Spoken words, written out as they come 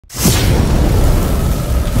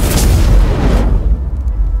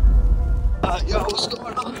on? Yo, what's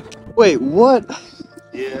going on? Wait, what?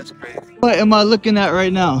 Yeah, it's crazy. What am I looking at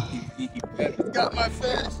right now? Got my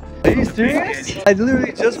fish. Are you serious? I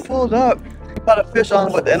literally just pulled up. Caught a fish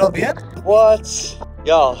on what, the nlbn? What?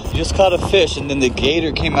 Y'all, you just caught a fish and then the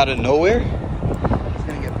gator came out of nowhere? He's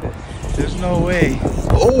gonna get pissed. There's no way.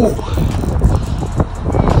 Oh!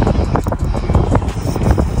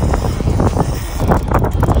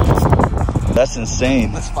 That's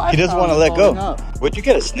insane. That's He doesn't want to let go. Up. Would you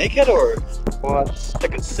get a snakehead or what?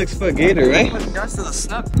 Like a 6-foot gator, right? He went down to the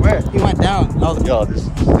snook. Where? He went down. Yo, this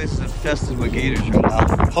place is infested with gators right now.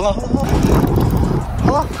 Hold on.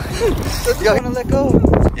 Hold on. Yo, I'm gonna let go.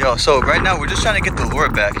 Yo, so right now we're just trying to get the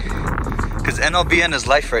lure back. Because nlbn is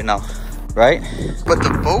life right now, right? But the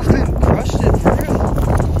bowfin crushed it for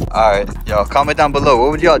real. Alright, yo, comment down below.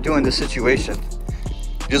 What would y'all do in this situation?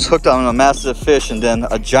 You just hooked on a massive fish and then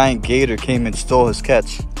a giant gator came and stole his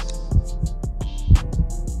catch.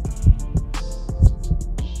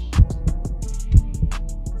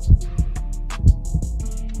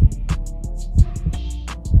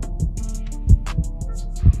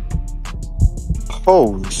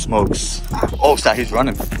 Holy smokes. Oh snap, he's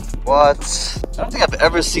running. What? I don't think I've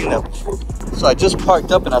ever seen that before. So I just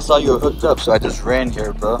parked up and I saw you were hooked up, so I just ran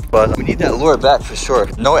here, bro. But we need that lure back for sure.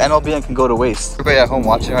 No nlbn can go to waste. Everybody at home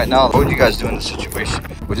watching right now, what would you guys do in this situation?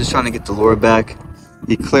 We're just trying to get the lure back.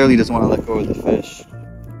 He clearly doesn't want to let go of the fish.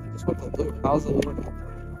 How's the lure?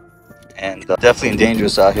 And definitely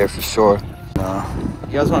dangerous out here for sure.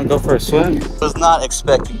 You guys want to go for a swim? I was not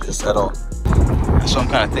expecting this at all. That's what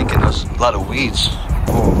I'm kind of thinking. There's a lot of weeds.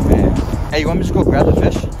 Oh man. Hey, you want me to go grab the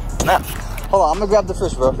fish? Nah. Hold on, I'm gonna grab the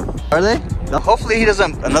fish, bro. Are they? Now, hopefully he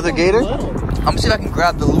doesn't. Another gator? I'm gonna see if I can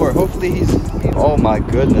grab the lure. Hopefully he's. Oh my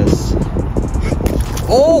goodness.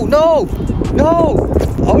 Oh no! No!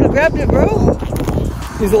 I would have grabbed it, bro.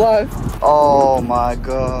 He's alive. Oh my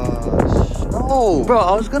gosh. No! Bro,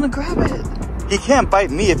 I was gonna grab it. He can't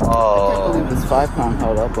bite me if. I can't believe this 5-pound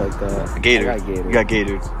held up like that. A gator. I got gator. You got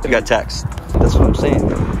gatored. You got taxed. That's what I'm saying.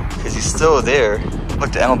 Because he's still there.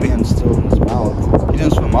 Look, the nlbn's still in his mouth. He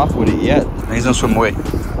didn't swim off with it yet. And he's gonna swim away.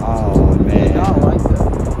 Oh man. I don't like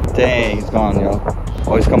that. Dang, he's gone, yo.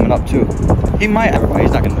 Oh, he's coming up too. He might.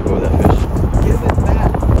 He's not gonna let go of that fish. Give it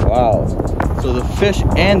back. Wow. So the fish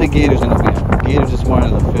and the gator's in the bin. The gator just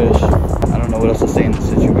wanted the fish. I don't know what else to say in this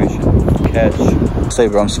situation. Catch. Say,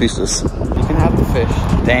 bro, I'm speechless. You can have the fish.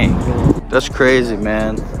 Dang. That's crazy,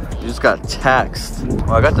 man. You just got taxed.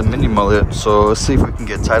 Well, I got the mini mullet, so let's see if we can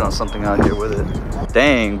get tight on something out here with it.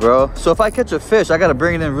 Dang, bro. So if I catch a fish, I gotta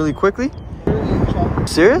bring it in really quickly?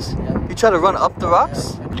 Serious? You try to run up the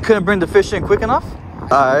rocks? You couldn't bring the fish in quick enough?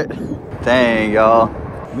 Alright. Dang, y'all.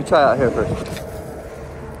 Let me try out here first.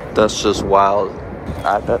 That's just wild.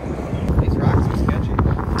 I bet. These rocks are sketchy.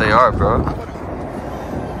 They are, bro.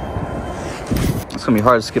 It's gonna be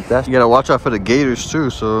hard to skip that. You gotta watch out for the gators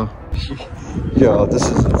too, so. Yo, this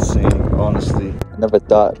is insane, honestly. I never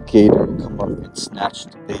thought gator would come up and snatch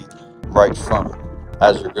the bait right from it.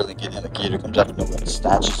 As you're really getting, a gator comes out of nowhere and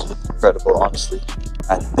snatches it. Incredible, honestly.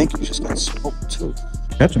 I think you just got smoked too.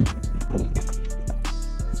 Catch him.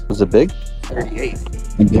 Was it big? 38.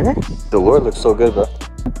 Bigger? The lure looks so good, bro.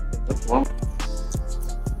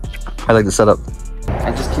 I like the setup.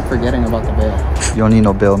 I just keep forgetting about the bail. You don't need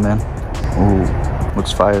no bail, man. Ooh,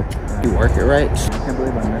 looks fire. You work it right. I can't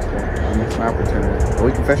believe I missed it. I missed my opportunity. But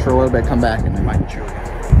we can fish for a little bit, come back, and then might chew.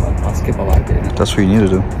 I'll skip a lot. That's what you need to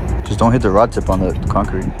do. Just don't hit the rod tip on the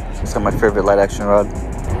concrete. It's got my favorite light action rod.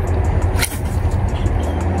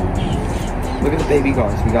 Look at the baby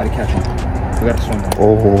guards. We gotta catch them. We gotta swim them.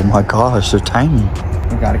 Oh my gosh, they're tiny.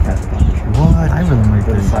 We gotta catch them. What? 5 of them right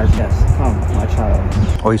Good size, yes. Come, my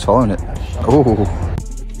child. Oh, he's following it. Oh.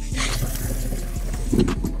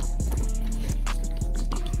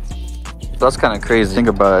 That's kind of crazy. Think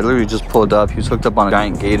about it. I literally just pulled up. He was hooked up on a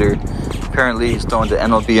giant gator. Apparently, he's throwing the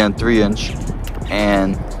nlbn 3-inch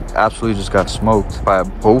and absolutely just got smoked by a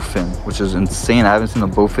bowfin, which is insane. I haven't seen a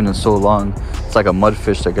bowfin in so long. It's like a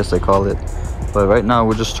mudfish, I guess they call it. But right now,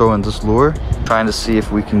 we're just throwing this lure, trying to see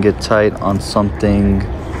if we can get tight on something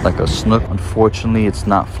like a snook. Unfortunately, it's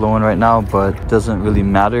not flowing right now, but it doesn't really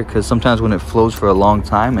matter because sometimes when it flows for a long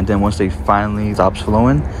time and then once they finally stops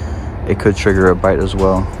flowing, it could trigger a bite as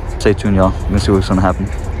well. Stay tuned, y'all. Let me see what's gonna happen.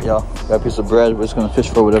 Y'all, got a piece of bread. We're just gonna fish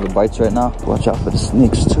for whatever bites right now. Watch out for the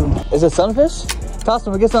snakes too. Is it sunfish? Toss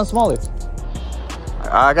them, get something smaller.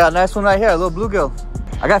 I got a nice one right here, a little bluegill.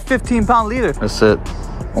 I got 15-pound leader. That's it.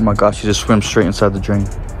 Oh my gosh, he just swims straight inside the drain.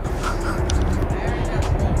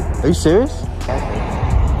 Are you serious?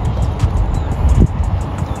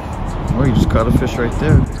 Oh, you just caught a fish right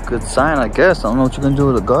there. It's a good sign, I guess. I don't know what you're gonna do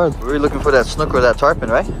with a guard. We're looking for that snook or that tarpon,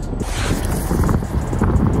 right?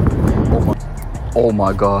 Oh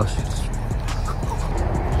my gosh.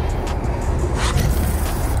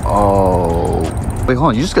 Oh. Wait, hold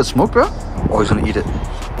on. You just got smoked, bro? Oh, he's gonna eat it.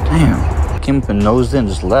 Damn. Came up and nosed in,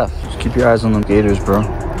 just left. Just keep your eyes on them gators, bro.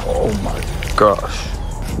 Oh my gosh.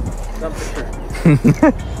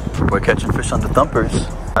 We're catching fish on the thumpers.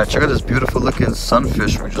 Alright, check out this beautiful looking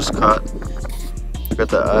sunfish we just caught. Look at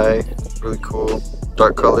the eye. Really cool.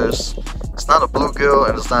 Dark colors. It's not a bluegill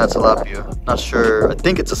and it's not a tilapia. Not sure. I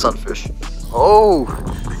think it's a sunfish. Oh,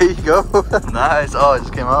 there you go. Nice. Oh, it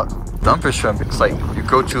just came out. Thumper shrimp. It's like your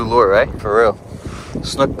go-to lure, right? For real.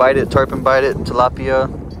 Snook bite it, tarpon bite it, tilapia.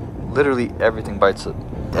 Literally everything bites it.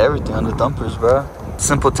 Everything on the thumpers, bro.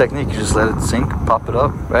 Simple technique. You just let it sink, pop it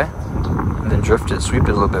up, right? And then drift it, sweep it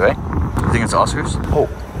a little bit, right? You think it's Oscars? Oh,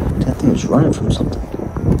 that thing is running from something.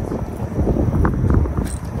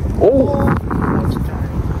 Oh!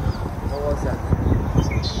 What was that?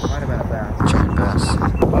 Might have been a bass. Giant bass.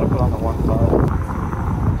 I'm about to put on the 1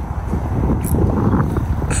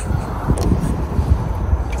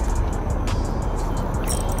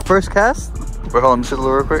 5. First cast? Wait, hold on, let me see the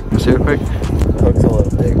lure real quick. Let me see it real quick. Hook's a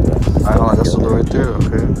little big, but Alright, hold on, that's the lure right there,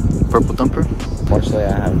 okay. Purple thumper. fortunately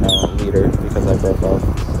I have no leader because I broke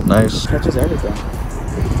off. Nice. Catches everything.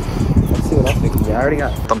 Let's see what else we can get. I already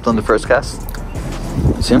got. Thumped on the first cast.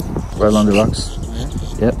 See him? Right along the rocks.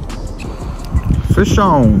 Yep. Fish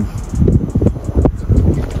on.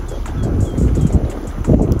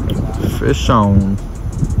 Fish on.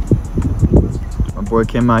 My boy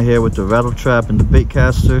came out here with the rattle trap and the bait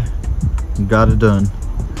caster and got it done.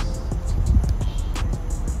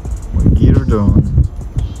 What get her done.